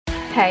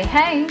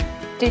Hey,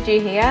 did you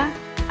hear?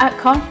 At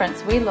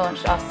conference we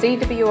launched our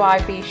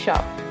CWIB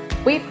shop.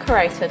 We've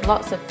created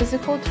lots of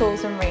physical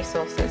tools and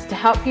resources to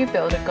help you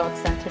build a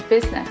God-centered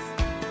business.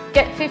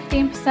 Get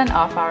 15%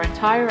 off our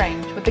entire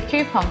range with the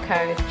coupon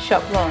code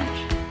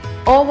SHOPLAUNCH.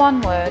 All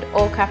one word,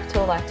 all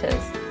capital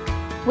letters.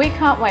 We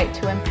can't wait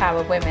to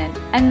empower women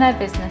and their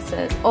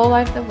businesses all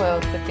over the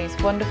world with these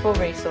wonderful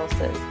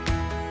resources.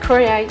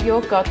 Create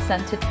your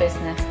God-centered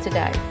business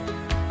today.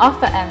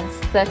 Offer ends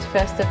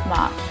 31st of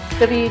March.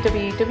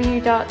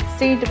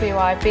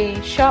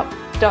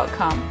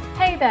 www.cwibshop.com.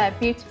 Hey there,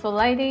 beautiful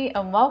lady,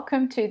 and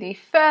welcome to the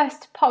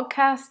first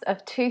podcast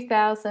of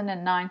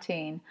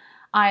 2019.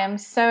 I am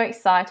so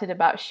excited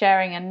about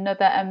sharing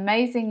another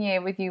amazing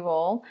year with you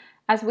all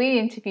as we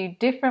interview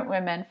different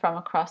women from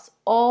across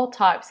all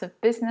types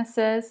of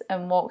businesses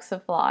and walks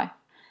of life,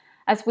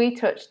 as we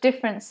touch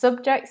different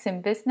subjects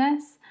in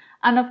business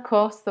and of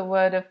course the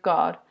Word of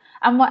God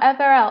and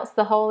whatever else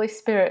the Holy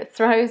Spirit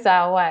throws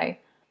our way.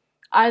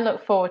 I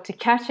look forward to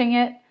catching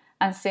it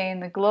and seeing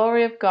the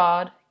glory of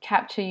God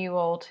capture you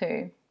all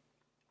too.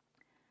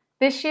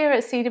 This year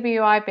at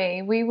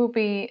CWIB, we will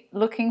be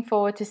looking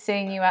forward to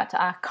seeing you at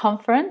our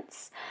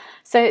conference.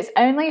 So it's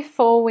only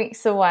 4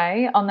 weeks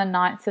away on the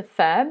 9th of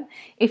Feb.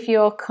 If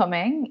you're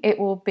coming, it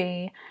will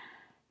be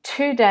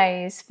 2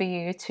 days for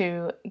you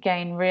to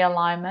gain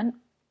realignment,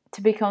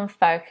 to become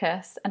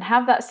focused, and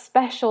have that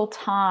special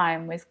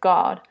time with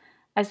God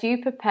as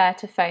you prepare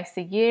to face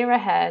the year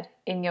ahead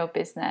in your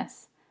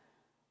business.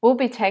 We'll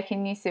be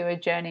taking you through a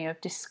journey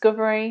of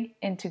discovery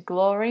into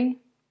glory,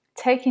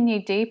 taking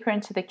you deeper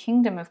into the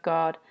kingdom of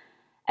God,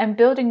 and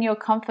building your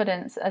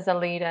confidence as a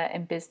leader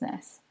in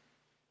business.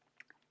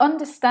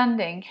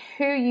 Understanding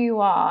who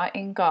you are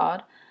in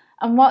God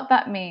and what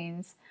that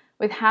means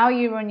with how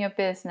you run your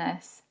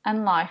business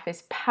and life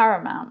is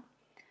paramount.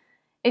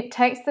 It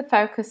takes the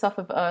focus off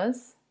of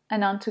us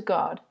and onto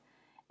God.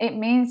 It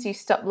means you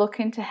stop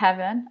looking to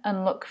heaven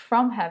and look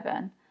from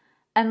heaven.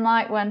 And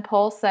like when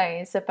Paul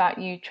says about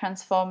you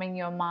transforming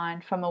your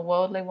mind from a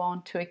worldly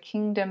one to a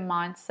kingdom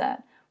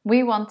mindset,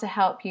 we want to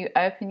help you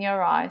open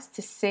your eyes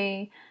to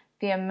see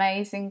the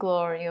amazing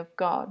glory of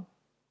God.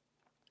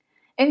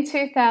 In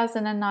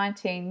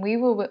 2019, we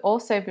will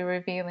also be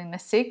revealing the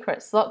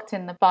secrets locked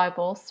in the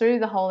Bible through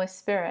the Holy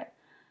Spirit.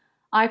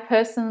 I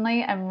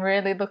personally am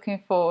really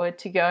looking forward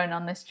to going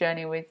on this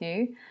journey with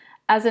you.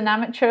 As an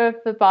amateur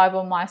of the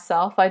Bible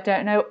myself, I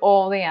don't know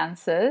all the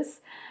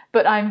answers,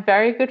 but I'm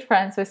very good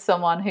friends with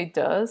someone who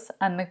does,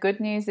 and the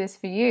good news is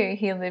for you,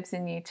 he lives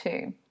in you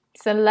too.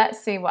 So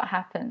let's see what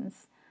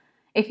happens.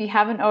 If you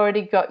haven't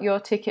already got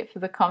your ticket for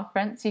the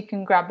conference, you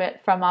can grab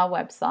it from our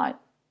website.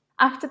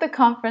 After the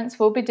conference,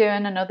 we'll be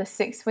doing another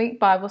 6-week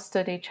Bible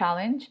study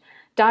challenge,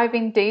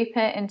 diving deeper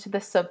into the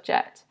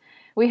subject.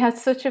 We had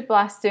such a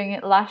blast doing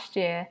it last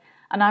year,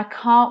 and I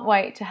can't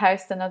wait to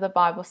host another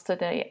Bible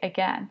study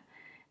again.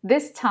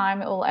 This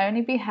time it will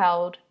only be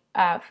held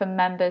for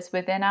members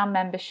within our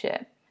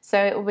membership, so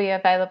it will be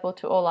available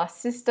to all our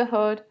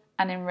sisterhood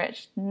and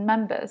enriched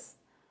members.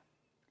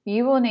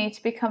 You will need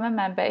to become a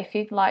member if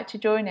you'd like to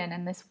join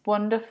in this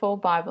wonderful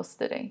Bible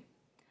study.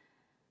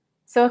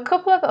 So a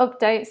couple of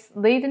updates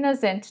leading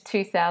us into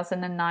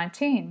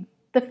 2019.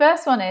 The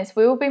first one is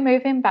we will be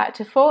moving back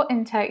to 4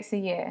 intakes a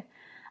year.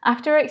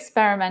 After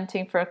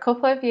experimenting for a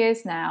couple of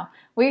years now,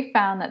 we've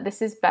found that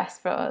this is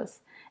best for us.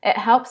 It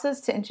helps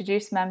us to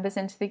introduce members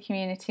into the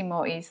community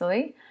more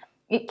easily.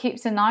 It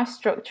keeps a nice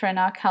structure in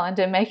our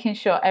calendar, making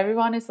sure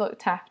everyone is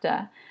looked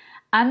after.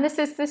 And this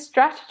is the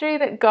strategy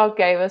that God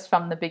gave us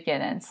from the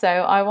beginning, so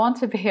I want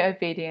to be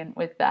obedient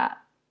with that.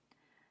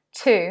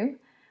 2,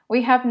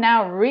 we have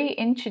now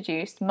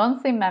reintroduced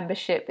monthly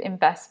membership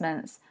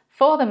investments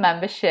for the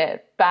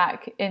membership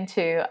back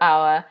into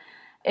our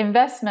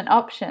investment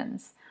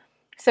options.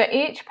 So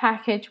each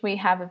package we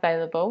have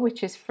available,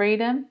 which is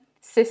Freedom,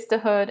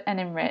 Sisterhood and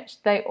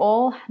Enriched, they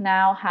all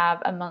now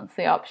have a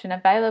monthly option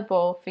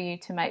available for you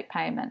to make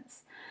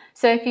payments.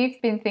 So if you've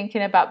been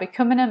thinking about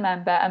becoming a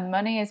member and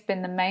money has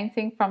been the main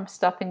thing from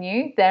stopping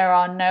you, there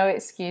are no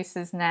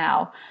excuses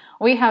now.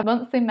 We have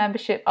monthly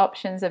membership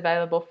options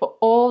available for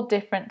all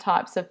different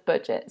types of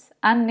budgets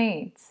and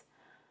needs.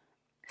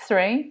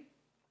 3,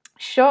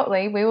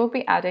 shortly we will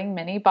be adding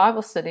mini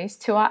Bible studies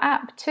to our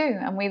app too,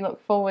 and we look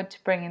forward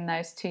to bringing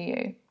those to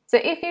you. So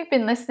if you've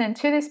been listening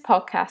to this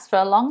podcast for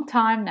a long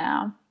time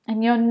now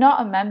and you're not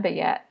a member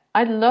yet,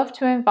 I'd love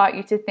to invite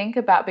you to think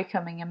about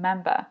becoming a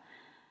member.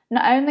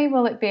 Not only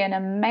will it be an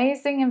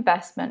amazing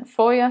investment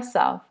for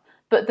yourself,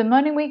 but the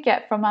money we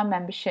get from our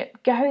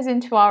membership goes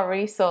into our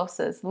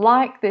resources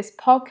like this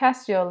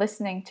podcast you're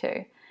listening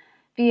to,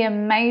 the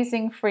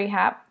amazing free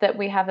app that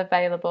we have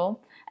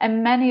available,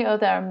 and many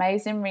other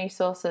amazing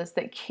resources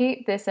that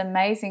keep this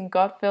amazing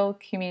God-filled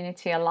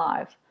community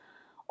alive.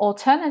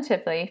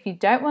 Alternatively, if you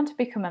don't want to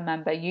become a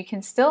member, you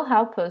can still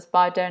help us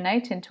by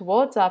donating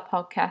towards our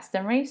podcast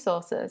and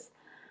resources.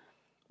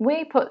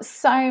 We put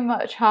so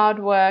much hard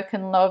work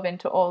and love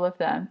into all of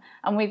them,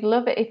 and we'd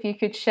love it if you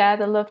could share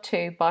the love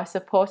too by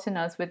supporting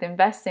us with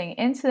investing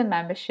into the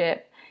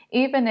membership,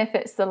 even if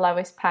it's the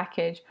lowest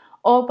package,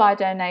 or by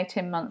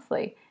donating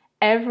monthly.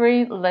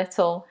 Every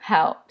little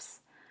helps.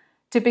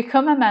 To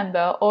become a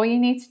member, all you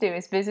need to do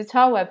is visit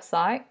our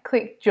website,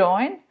 click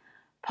join,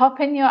 pop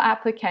in your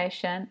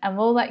application, and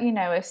we'll let you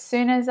know as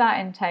soon as our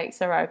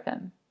intakes are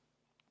open.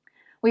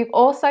 We've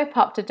also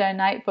popped a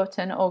donate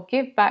button or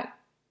give back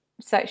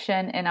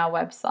section in our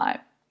website.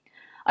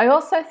 I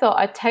also thought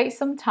I'd take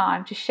some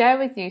time to share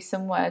with you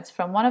some words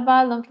from one of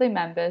our lovely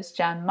members,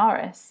 Jan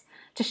Morris,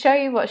 to show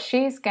you what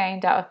she's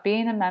gained out of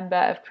being a member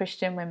of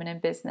Christian Women in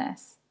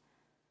Business.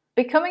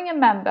 Becoming a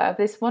member of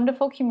this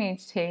wonderful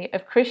community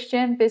of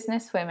Christian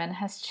business women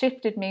has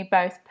shifted me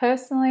both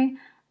personally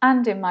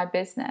and in my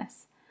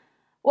business.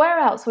 Where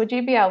else would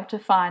you be able to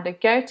find a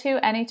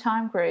go-to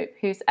anytime group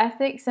whose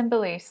ethics and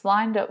beliefs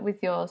lined up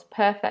with yours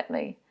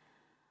perfectly?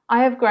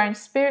 I have grown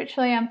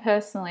spiritually and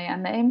personally,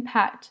 and the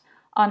impact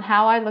on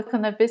how I look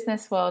on the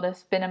business world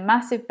has been a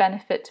massive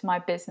benefit to my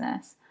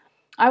business.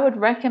 I would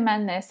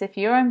recommend this if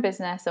you're in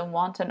business and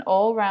want an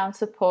all-round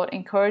support,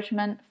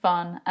 encouragement,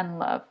 fun, and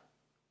love.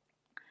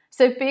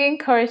 So be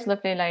encouraged,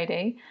 lovely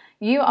lady.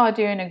 You are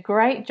doing a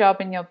great job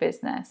in your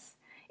business.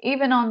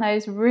 Even on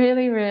those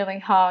really, really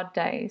hard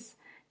days,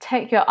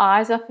 take your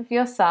eyes off of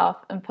yourself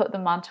and put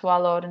them onto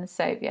our Lord and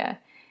Saviour.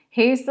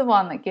 He's the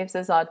one that gives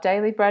us our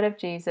daily bread of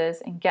Jesus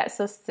and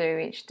gets us through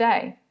each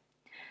day.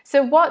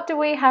 So what do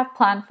we have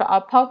planned for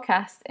our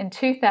podcast in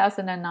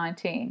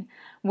 2019?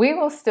 We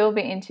will still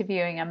be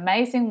interviewing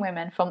amazing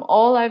women from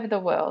all over the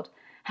world,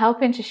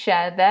 helping to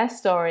share their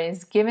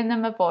stories, giving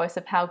them a voice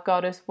of how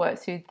God has worked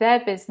through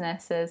their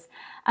businesses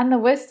and the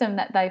wisdom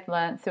that they've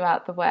learned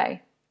throughout the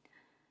way.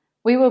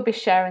 We will be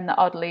sharing the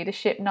Odd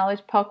Leadership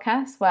Knowledge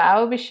podcast, where I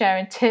will be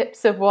sharing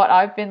tips of what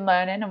I've been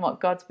learning and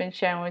what God's been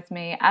sharing with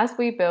me as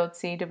we build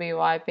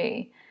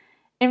CWIB,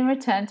 in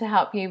return to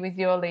help you with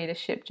your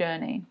leadership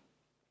journey.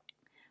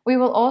 We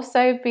will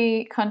also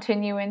be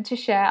continuing to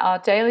share our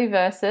daily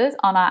verses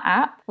on our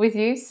app with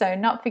you, so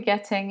not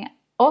forgetting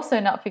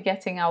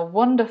our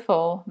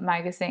wonderful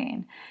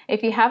magazine.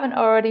 If you haven't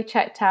already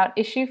checked out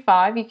issue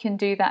 5, you can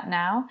do that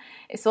now.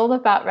 It's all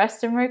about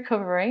rest and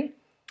recovery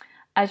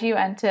as you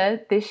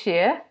enter this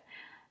year.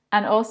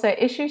 And also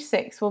issue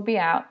 6 will be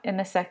out in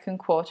the second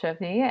quarter of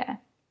the year.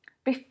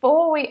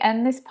 Before we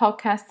end this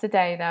podcast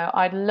today though,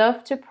 I'd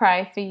love to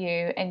pray for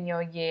you in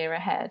your year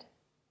ahead.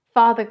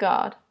 Father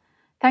God,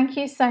 thank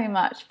you so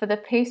much for the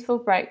peaceful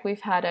break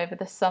we've had over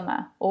the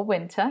summer or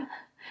winter.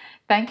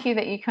 Thank you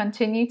that you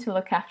continue to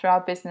look after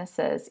our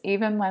businesses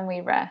even when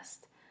we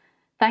rest.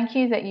 Thank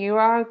you that you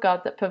are a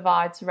God that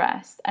provides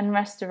rest and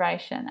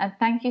restoration. And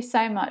thank you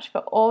so much for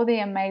all the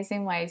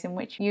amazing ways in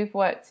which you've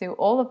worked through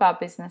all of our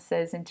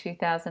businesses in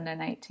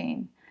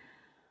 2018.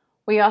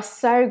 We are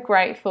so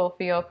grateful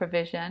for your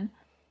provision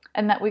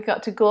and that we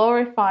got to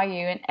glorify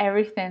you in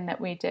everything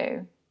that we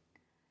do.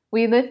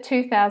 We lift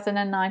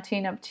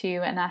 2019 up to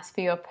you and ask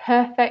for your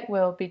perfect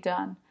will be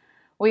done.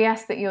 We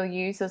ask that you'll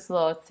use us,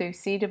 Lord, through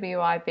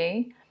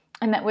CWIB,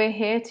 and that we're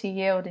here to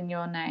yield in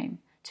your name,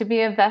 to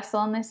be a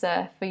vessel on this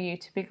earth for you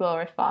to be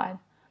glorified.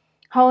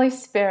 Holy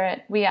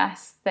Spirit, we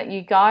ask that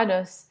you guide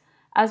us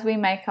as we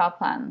make our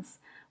plans.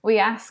 We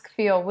ask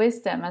for your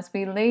wisdom as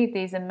we lead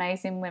these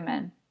amazing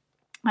women.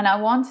 And I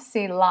want to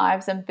see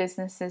lives and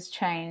businesses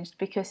changed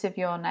because of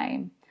your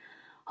name.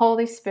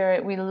 Holy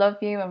Spirit, we love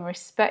you and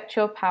respect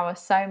your power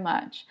so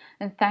much,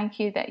 and thank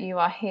you that you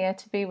are here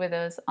to be with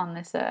us on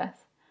this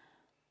earth.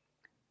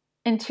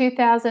 In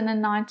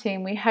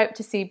 2019, we hope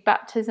to see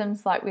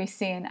baptisms like we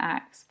see in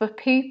Acts, for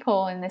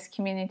people in this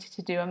community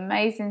to do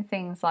amazing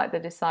things like the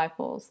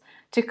disciples,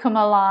 to come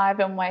alive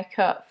and wake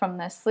up from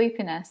their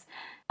sleepiness,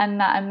 and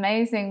that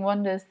amazing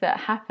wonders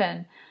that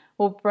happen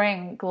will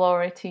bring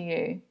glory to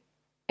you.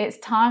 It's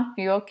time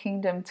for your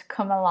kingdom to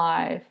come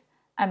alive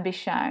and be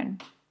shown.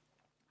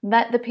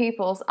 Let the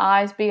people's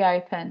eyes be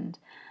opened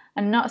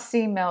and not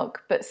see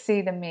milk, but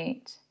see the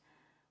meat.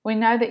 We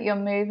know that you're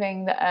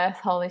moving the earth,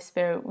 Holy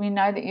Spirit. We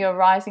know that you're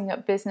rising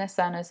up business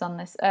owners on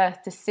this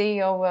earth to see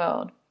your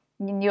world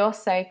in your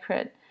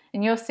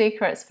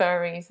secrets for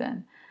a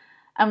reason.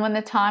 And when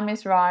the time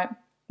is right,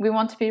 we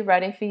want to be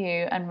ready for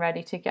you and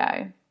ready to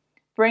go.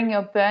 Bring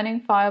your burning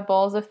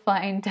fireballs of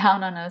flame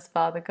down on us,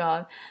 Father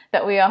God,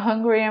 that we are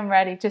hungry and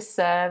ready to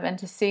serve and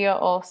to see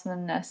your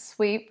awesomeness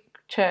sweep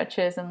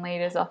churches and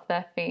leaders off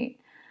their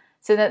feet,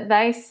 so that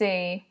they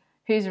see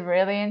who's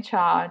really in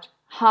charge,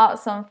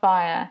 hearts on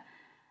fire,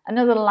 and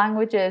other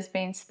languages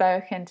being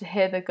spoken to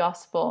hear the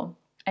gospel,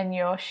 and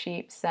your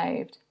sheep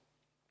saved.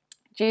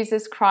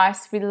 Jesus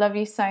Christ, we love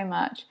you so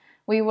much.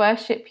 We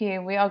worship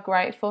you. We are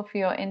grateful for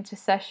your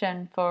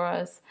intercession for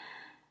us.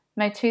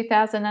 May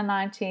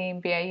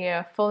 2019 be a year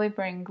of fully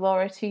bring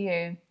glory to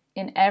you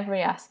in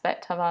every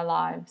aspect of our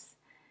lives.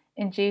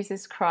 In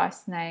Jesus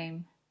Christ's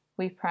name,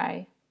 we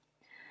pray.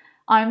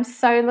 I'm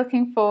so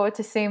looking forward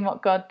to seeing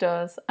what God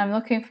does. I'm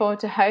looking forward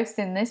to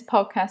hosting this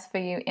podcast for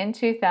you in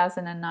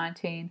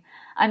 2019,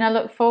 and I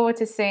look forward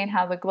to seeing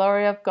how the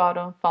glory of God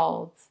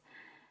unfolds.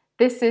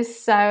 This is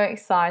so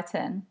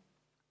exciting.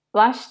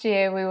 Last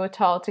year we were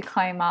told to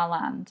claim our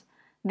land.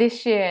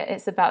 This year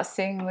it's about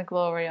seeing the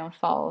glory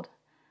unfold.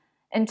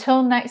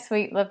 Until next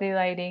week, lovely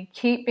lady,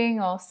 keep being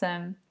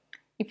awesome.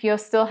 If you're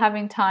still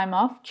having time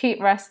off, keep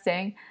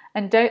resting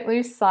and don't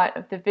lose sight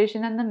of the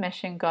vision and the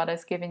mission God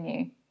has given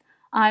you.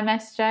 I'm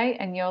SJ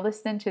and you're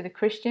listening to the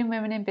Christian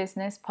Women in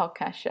Business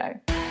podcast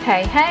show.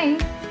 Hey,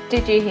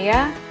 did you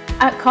hear?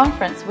 At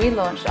conference, we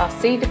launched our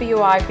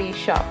CWIB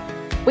shop.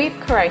 We've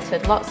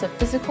created lots of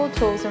physical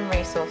tools and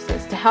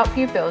resources to help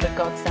you build a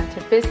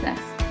God-centered business.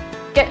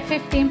 Get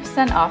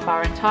 15% off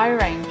our entire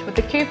range with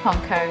the coupon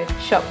code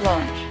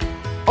SHOPLAUNCH.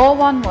 All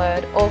one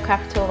word, all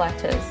capital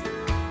letters.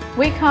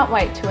 We can't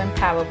wait to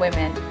empower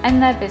women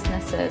and their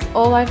businesses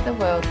all over the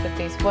world with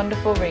these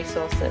wonderful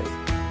resources.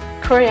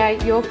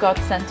 Create your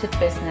God-centered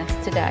business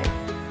today.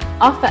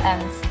 Offer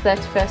ends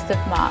 31st of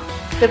March.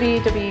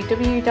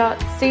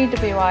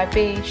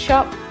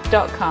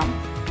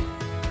 www.cwibshop.com